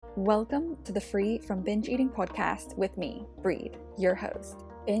Welcome to the Free from Binge Eating podcast with me, Breed, your host.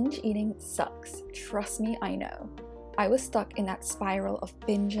 Binge eating sucks. Trust me, I know. I was stuck in that spiral of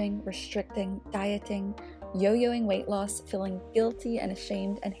binging, restricting, dieting, yo-yoing weight loss, feeling guilty and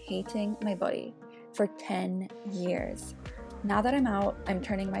ashamed and hating my body for 10 years. Now that I'm out, I'm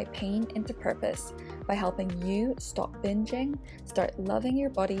turning my pain into purpose by helping you stop binging, start loving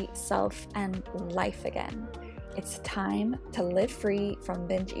your body, self, and life again. It's time to live free from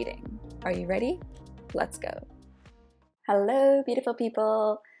binge eating. Are you ready? Let's go. Hello, beautiful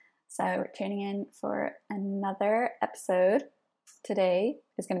people. So we're tuning in for another episode. Today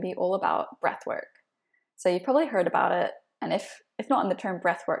is going to be all about breath work. So you've probably heard about it. And if not in the term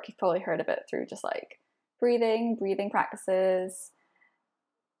breath work, you've probably heard of it through just like breathing practices,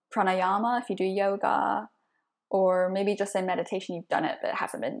 pranayama if you do yoga, or maybe just in meditation you've done it but it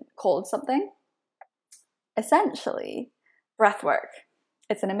hasn't been called something. Essentially, breath work.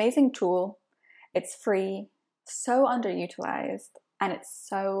 It's an amazing tool. It's free, so underutilized, and it's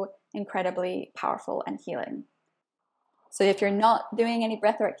so incredibly powerful and healing. So if you're not doing any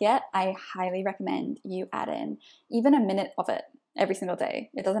breath work yet, I highly recommend you add in even a minute of it every single day.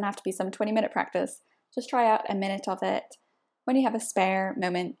 It doesn't have to be some 20-minute practice. Just try out a minute of it when you have a spare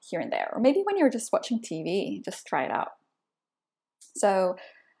moment here and there. Or maybe when you're just watching TV, just try it out. So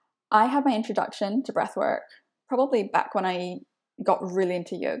I had my introduction to breath work probably back when I got really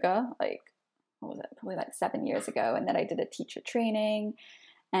into yoga, probably like 7 years ago. And then I did a teacher training.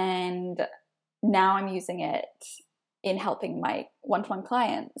 And now I'm using it in helping my one-to-one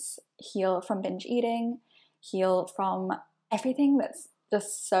clients heal from binge eating, heal from everything that's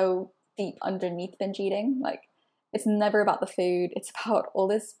just so deep underneath binge eating. Like, it's never about the food, it's about all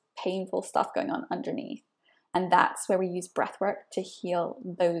this painful stuff going on underneath. And that's where we use breath work to heal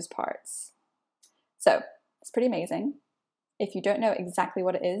those parts. So it's pretty amazing. If you don't know exactly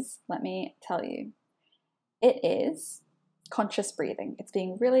what it is, let me tell you. It is conscious breathing. It's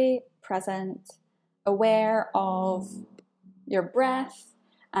being really present, aware of your breath,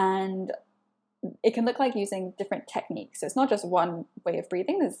 and it can look like using different techniques. So it's not just one way of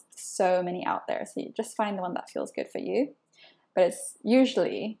breathing. There's so many out there. So you just find the one that feels good for you. But it's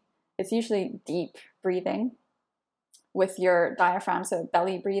usually deep breathing with your diaphragm, so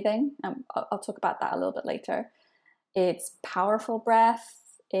belly breathing. I'll talk about that a little bit later. It's powerful breath.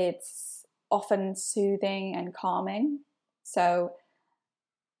 It's often soothing and calming. So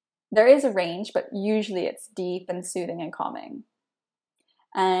there is a range, but usually it's deep and soothing and calming.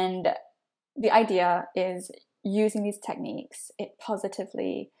 And the idea is using these techniques, it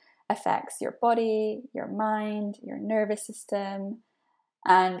positively affects your body, your mind, your nervous system,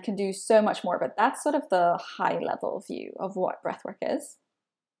 and can do so much more. But that's sort of the high level view of what breathwork is.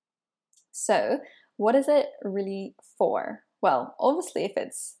 So what is it really for? Well, obviously, if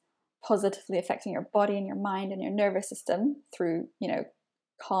it's positively affecting your body and your mind and your nervous system through,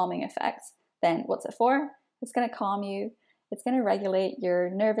 calming effects, then what's it for? It's going to calm you. It's going to regulate your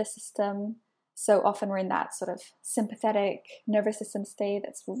nervous system. So often we're in that sort of sympathetic nervous system state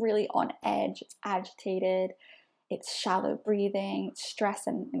that's really on edge, it's agitated, it's shallow breathing, it's stress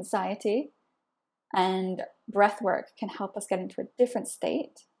and anxiety. And breath work can help us get into a different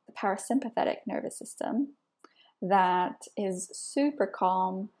state, the parasympathetic nervous system, that is super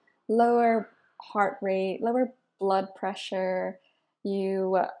calm, lower heart rate, lower blood pressure.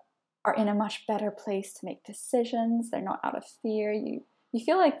 You are in a much better place to make decisions. They're not out of fear. You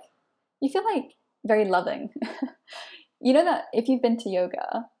feel like very loving. You know that if you've been to a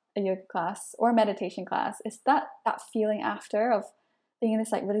yoga class or a meditation class, it's that feeling after of being in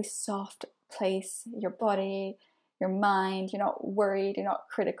this like really soft place, your body, your mind, you're not worried, you're not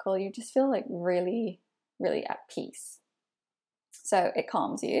critical, you just feel like really, really at peace. So it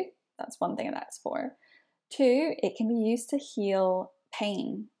calms you. That's one thing that's for. 2, it can be used to heal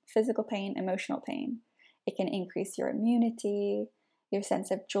pain, physical pain, emotional pain. It can increase your immunity, your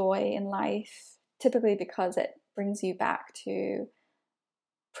sense of joy in life, typically because it brings you back to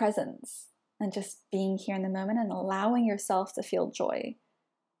presence and just being here in the moment and allowing yourself to feel joy.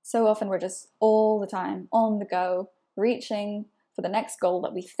 So often we're just all the time on the go, reaching for the next goal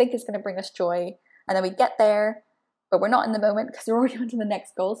that we think is going to bring us joy. And then we get there, but we're not in the moment because we're already on to the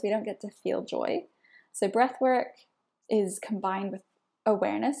next goal, so we don't get to feel joy. So breath work is combined with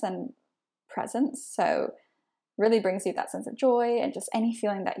awareness and presence. So really brings you that sense of joy and just any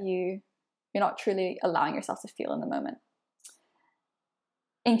feeling that you're not truly allowing yourself to feel in the moment.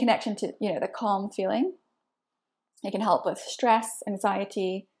 In connection to, the calm feeling, it can help with stress,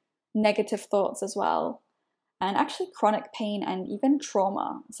 anxiety, negative thoughts as well, and actually chronic pain and even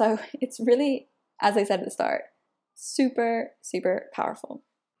trauma. So it's really, as I said at the start, super, super powerful.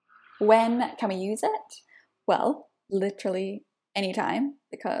 When can we use it? Well, literally anytime,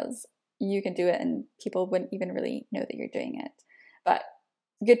 because you can do it and people wouldn't even really know that you're doing it. But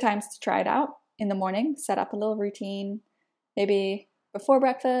good times to try it out in the morning. Set up a little routine, maybe before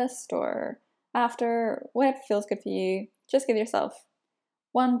breakfast or after, whatever feels good for you. Just give yourself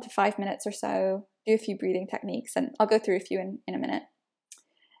 1 to 5 minutes or so. Do a few breathing techniques, and I'll go through a few in a minute.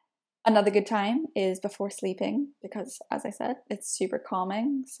 Another good time is before sleeping, because as I said, it's super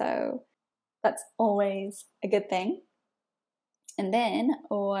calming. So that's always a good thing. And then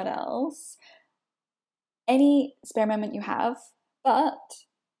what else? Any spare moment you have, but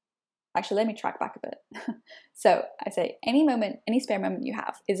actually let me track back a bit. So I say any spare moment you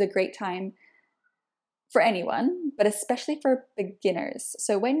have is a great time for anyone, but especially for beginners.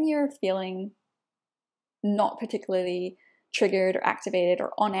 So when you're feeling not particularly triggered or activated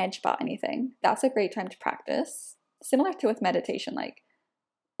or on edge about anything, that's a great time to practice. Similar to with meditation,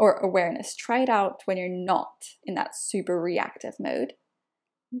 or awareness. Try it out when you're not in that super reactive mode.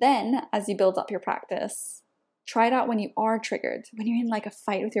 Then, as you build up your practice, try it out when you are triggered. When you're in a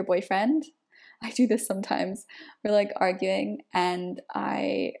fight with your boyfriend. I do this sometimes. We're arguing and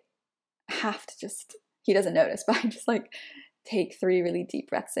I have to he doesn't notice, but I just take 3 really deep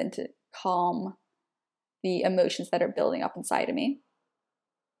breaths in to calm the emotions that are building up inside of me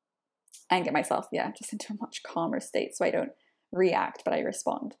and get myself, just into a much calmer state so I don't react, but I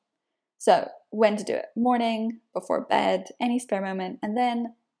respond. So when to do it? Morning, before bed, any spare moment, and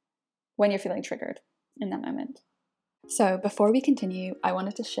then when you're feeling triggered in that moment. So before we continue, I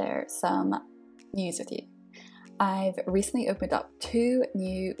wanted to share some news with you. I've recently opened up 2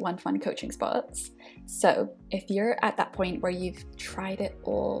 new one-to-one coaching spots. So if you're at that point where you've tried it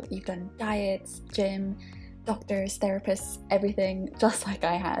all, you've done diets, gym, doctors, therapists, everything just like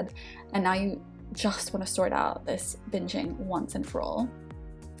I had, and now you just want to sort out this binging once and for all,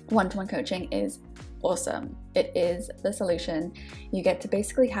 one-to-one coaching is awesome. It is the solution. You get to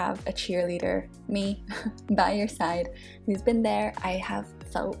basically have a cheerleader, me, by your side, who's been there. I have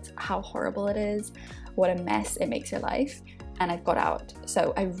felt how horrible it is, what a mess it makes your life, and I've got out.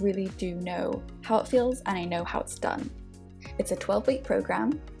 So I really do know how it feels and I know how it's done. It's a 12-week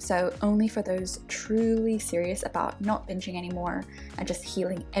program, so only for those truly serious about not binging anymore and just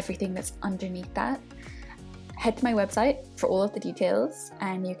healing everything that's underneath that. Head to my website for all of the details,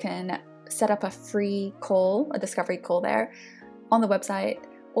 and you can set up a free call, a discovery call there on the website,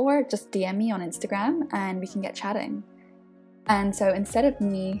 or just DM me on Instagram and we can get chatting. And so instead of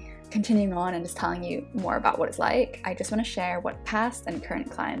me continuing on and just telling you more about what it's like, I just want to share what past and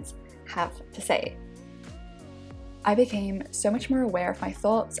current clients have to say. I became so much more aware of my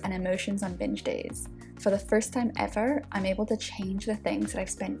thoughts and emotions on binge days. For the first time ever, I'm able to change the things that I've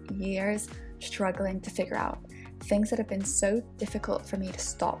spent years struggling to figure out, things that have been so difficult for me to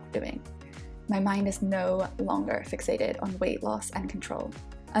stop doing. My mind is no longer fixated on weight loss and control.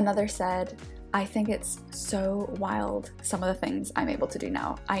 Another said, I think it's so wild, some of the things I'm able to do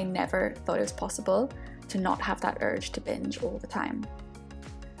now. I never thought it was possible to not have that urge to binge all the time.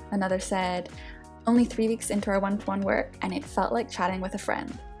 Another said, only 3 weeks into our one-to-one work and it felt like chatting with a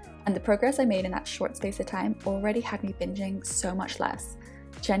friend. And the progress I made in that short space of time already had me binging so much less,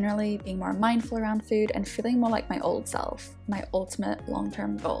 generally being more mindful around food and feeling more like my old self, my ultimate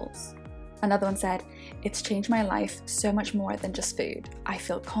long-term goals. Another one said, it's changed my life so much more than just food. I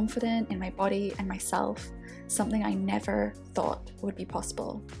feel confident in my body and myself, something I never thought would be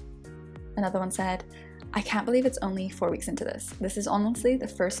possible. Another one said, I can't believe it's only 4 weeks into this. This is honestly the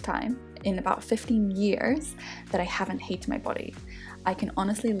first time in about 15 years that I haven't hated my body. I can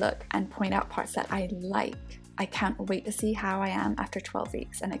honestly look and point out parts that I like. I can't wait to see how I am after 12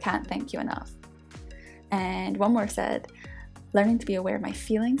 weeks, and I can't thank you enough. And one more said, learning to be aware of my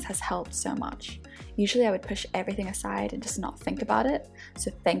feelings has helped so much. Usually I would push everything aside and just not think about it.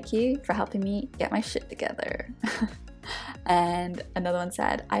 So thank you for helping me get my shit together. And another one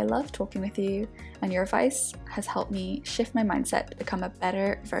said, I love talking with you and your advice has helped me shift my mindset to become a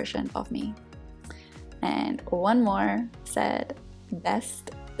better version of me. And one more said,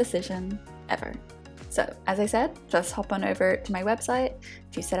 best decision ever. So as I said, just hop on over to my website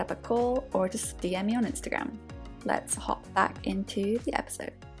to set up a call or just DM me on Instagram. Let's hop back into the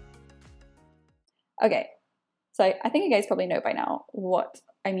episode. Okay, so I think you guys probably know by now what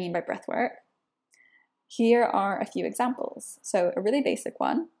I mean by breath work. Here are a few examples. So a really basic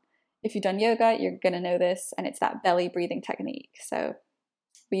one. If you've done yoga, you're going to know this, and it's that belly breathing technique. So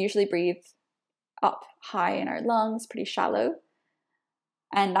we usually breathe up high in our lungs, pretty shallow,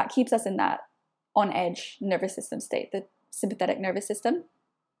 and that keeps us in that on edge nervous system state, the sympathetic nervous system.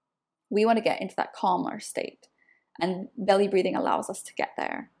 We want to get into that calmer state, and belly breathing allows us to get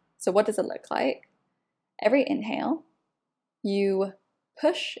there. So what does it look like? Every inhale, you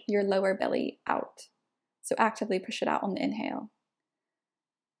push your lower belly out. So actively push it out on the inhale.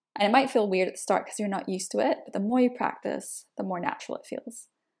 And it might feel weird at the start because you're not used to it, but the more you practice, the more natural it feels.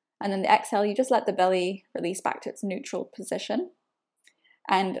 And then the exhale, you just let the belly release back to its neutral position.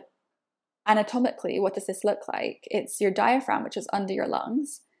 And anatomically, what does this look like? It's your diaphragm, which is under your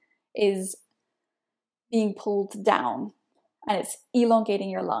lungs, is being pulled down, and it's elongating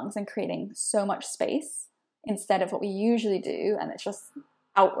your lungs and creating so much space instead of what we usually do, and it's just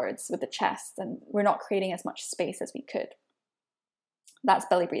outwards with the chest, and we're not creating as much space as we could. That's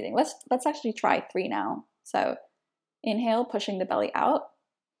belly breathing. Let's actually try 3 now. So inhale, pushing the belly out.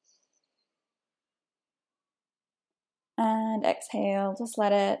 And exhale, just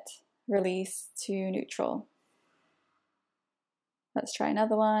let it release to neutral. Let's try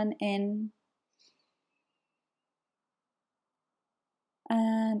another one. In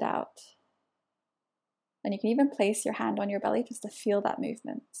and out. And you can even place your hand on your belly just to feel that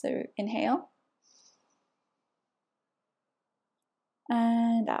movement. So inhale.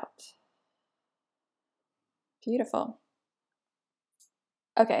 And out. Beautiful.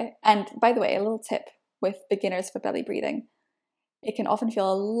 Okay, and by the way, a little tip with beginners for belly breathing. It can often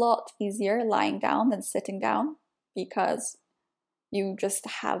feel a lot easier lying down than sitting down because you just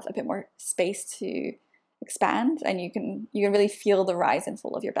have a bit more space to expand, and you can really feel the rise and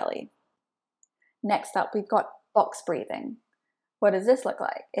fall of your belly. Next up, we've got box breathing. What does this look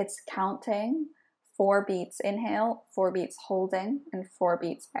like? It's counting 4 beats inhale, 4 beats holding, and 4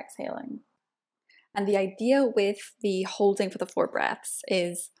 beats exhaling. And the idea with the holding for the 4 breaths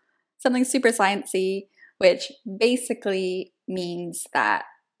is something super sciencey, which basically means that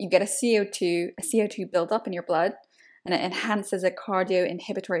you get a CO2 buildup in your blood, and it enhances a cardio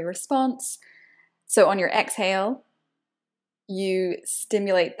inhibitory response. So on your exhale, you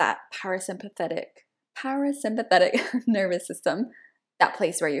stimulate that parasympathetic nervous system, that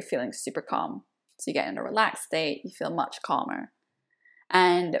place where you're feeling super calm. So you get in a relaxed state, you feel much calmer.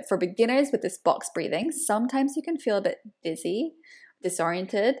 And for beginners with this box breathing, sometimes you can feel a bit dizzy,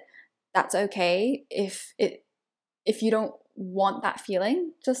 disoriented. That's okay. If you don't want that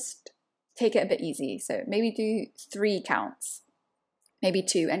feeling, just take it a bit easy. So maybe do 3 counts, maybe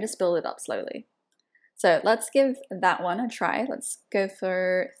 2, and just build it up slowly. So let's give that one a try. Let's go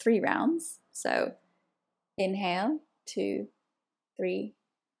for 3 rounds. So inhale, 2, 3,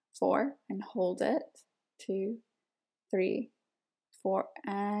 4, and hold it. 2, 3, 4,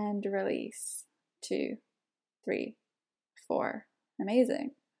 and release. 2, 3, 4.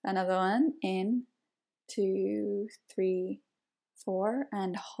 Amazing. Another one. In, 2, 3, 4,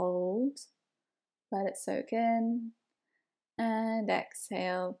 and hold. Let it soak in. And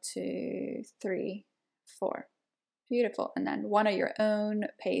exhale, 2, 3, 4. Beautiful. And then one at your own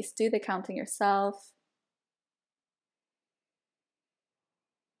pace. Do the counting yourself.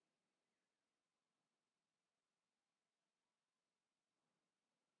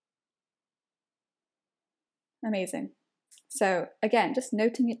 Amazing. So again, just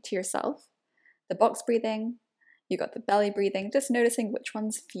noting it to yourself. The box breathing, you got the belly breathing, just noticing which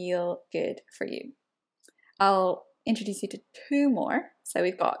ones feel good for you. I'll introduce you to 2 more. So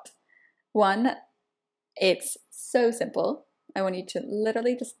we've got one, it's so simple. I want you to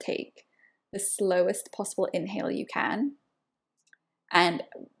literally just take the slowest possible inhale you can. And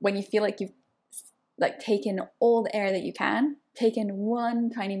when you feel like you've taken all the air that you can, take in 1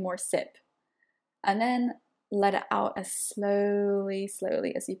 tiny more sip. And then let it out as slowly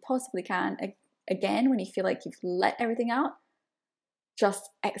as you possibly can. Again, when you feel like you've let everything out, just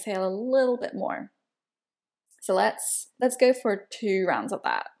exhale a little bit more. So let's go for 2 rounds of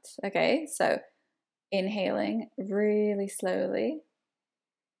that. Okay, so inhaling really slowly.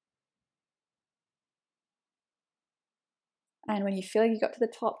 And when you feel like you got to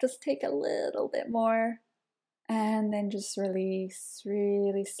the top, just take a little bit more. And then just release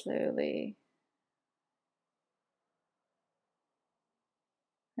really slowly.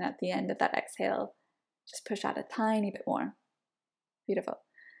 And at the end of that exhale, just push out a tiny bit more. Beautiful.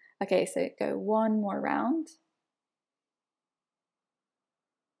 Okay, so go 1 more round.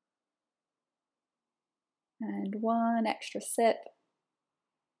 And 1 extra sip.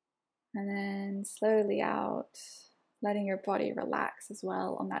 And then slowly out, letting your body relax as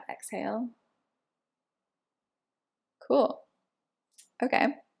well on that exhale. Cool. Okay,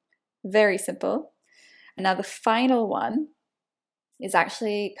 very simple. And now the final one is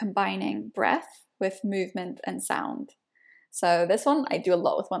actually combining breath with movement and sound. So this one I do a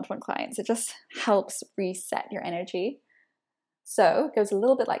lot with one-to-one clients. It just helps reset your energy. So it goes a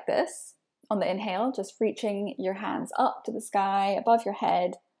little bit like this. On the inhale, just reaching your hands up to the sky above your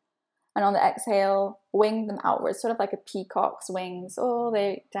head. And on the exhale, wing them outwards, sort of like a peacock's wings, all the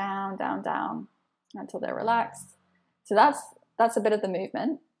way down, down, down until they're relaxed. So that's a bit of the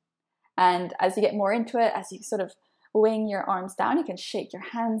movement. And as you get more into it, as you sort of wing your arms down, you can shake your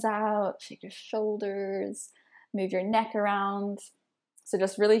hands out, shake your shoulders, move your neck around. So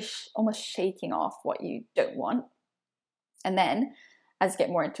just really almost shaking off what you don't want. And then as you get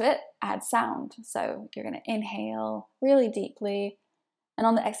more into it, add sound. So you're going to inhale really deeply. And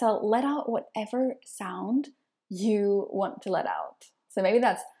on the exhale, let out whatever sound you want to let out. So maybe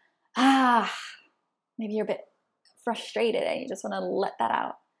that's, maybe you're a bit frustrated and you just want to let that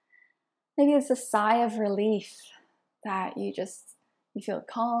out. Maybe it's a sigh of relief that you feel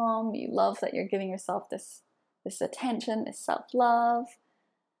calm, you love that you're giving yourself this attention, this self-love.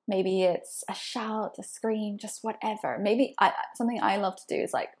 Maybe it's a shout, a scream, just whatever. Maybe something I love to do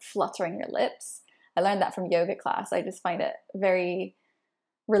is like fluttering your lips. I learned that from yoga class. I just find it very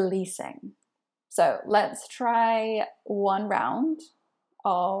releasing. So let's try one round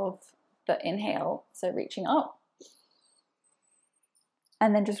of the inhale. So reaching up.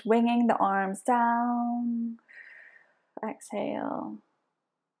 And then just winging the arms down. Exhale.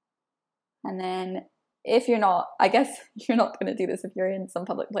 And then if you're not, I guess you're not going to do this if you're in some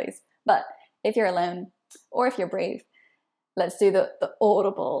public place, but if you're alone or if you're brave, let's do the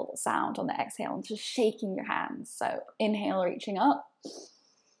audible sound on the exhale and just shaking your hands. So inhale, reaching up.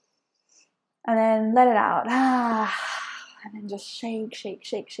 And then let it out. And then just shake, shake,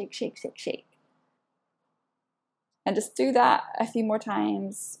 shake, shake, shake, shake, shake. And just do that a few more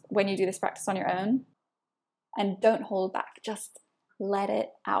times when you do this practice on your own. And don't hold back. Just let it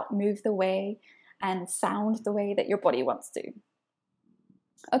out. Move the way and sound the way that your body wants to.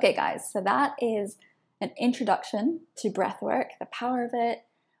 Okay, guys. So that is an introduction to breathwork, the power of it,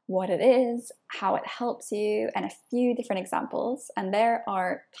 what it is, how it helps you, and a few different examples. And there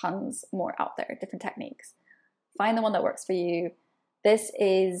are tons more out there, different techniques. Find the one that works for you. This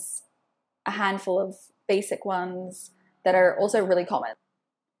is a handful of basic ones that are also really common.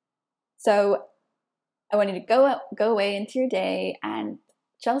 So I want you to go away into your day and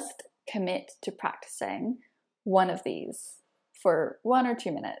just commit to practicing one of these for 1 or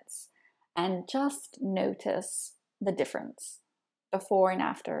 2 minutes and just notice the difference before and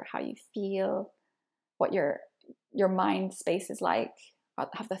after, how you feel, what your mind space is like,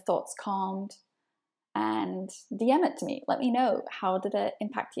 have the thoughts calmed, and DM it to me. Let me know, how did it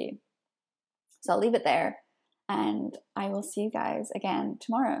impact you? So I'll leave it there, and I will see you guys again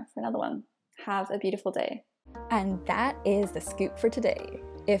tomorrow for another one. Have a beautiful day. And that is the scoop for today.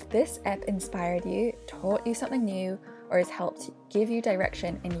 If this ep inspired you, taught you something new, or has helped give you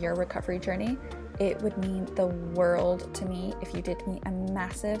direction in your recovery journey, it would mean the world to me if you did me a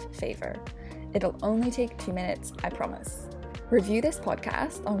massive favor. It'll only take 2 minutes, I promise. Review this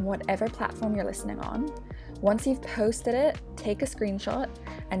podcast on whatever platform you're listening on. Once you've posted it, take a screenshot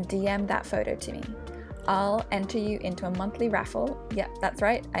and DM that photo to me. I'll enter you into a monthly raffle. Yep, that's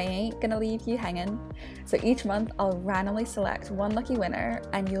right, I ain't gonna leave you hanging. So each month I'll randomly select one lucky winner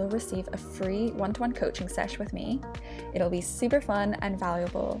and you'll receive a free one-to-one coaching session with me. It'll be super fun and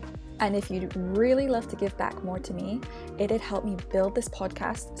valuable. And if you'd really love to give back more to me, it'd help me build this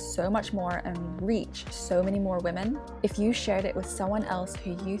podcast so much more and reach so many more women if you shared it with someone else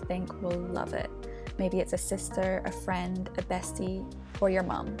who you think will love it. Maybe it's a sister, a friend, a bestie, or your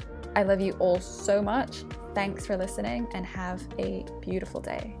mom. I love you all so much. Thanks for listening and have a beautiful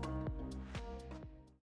day.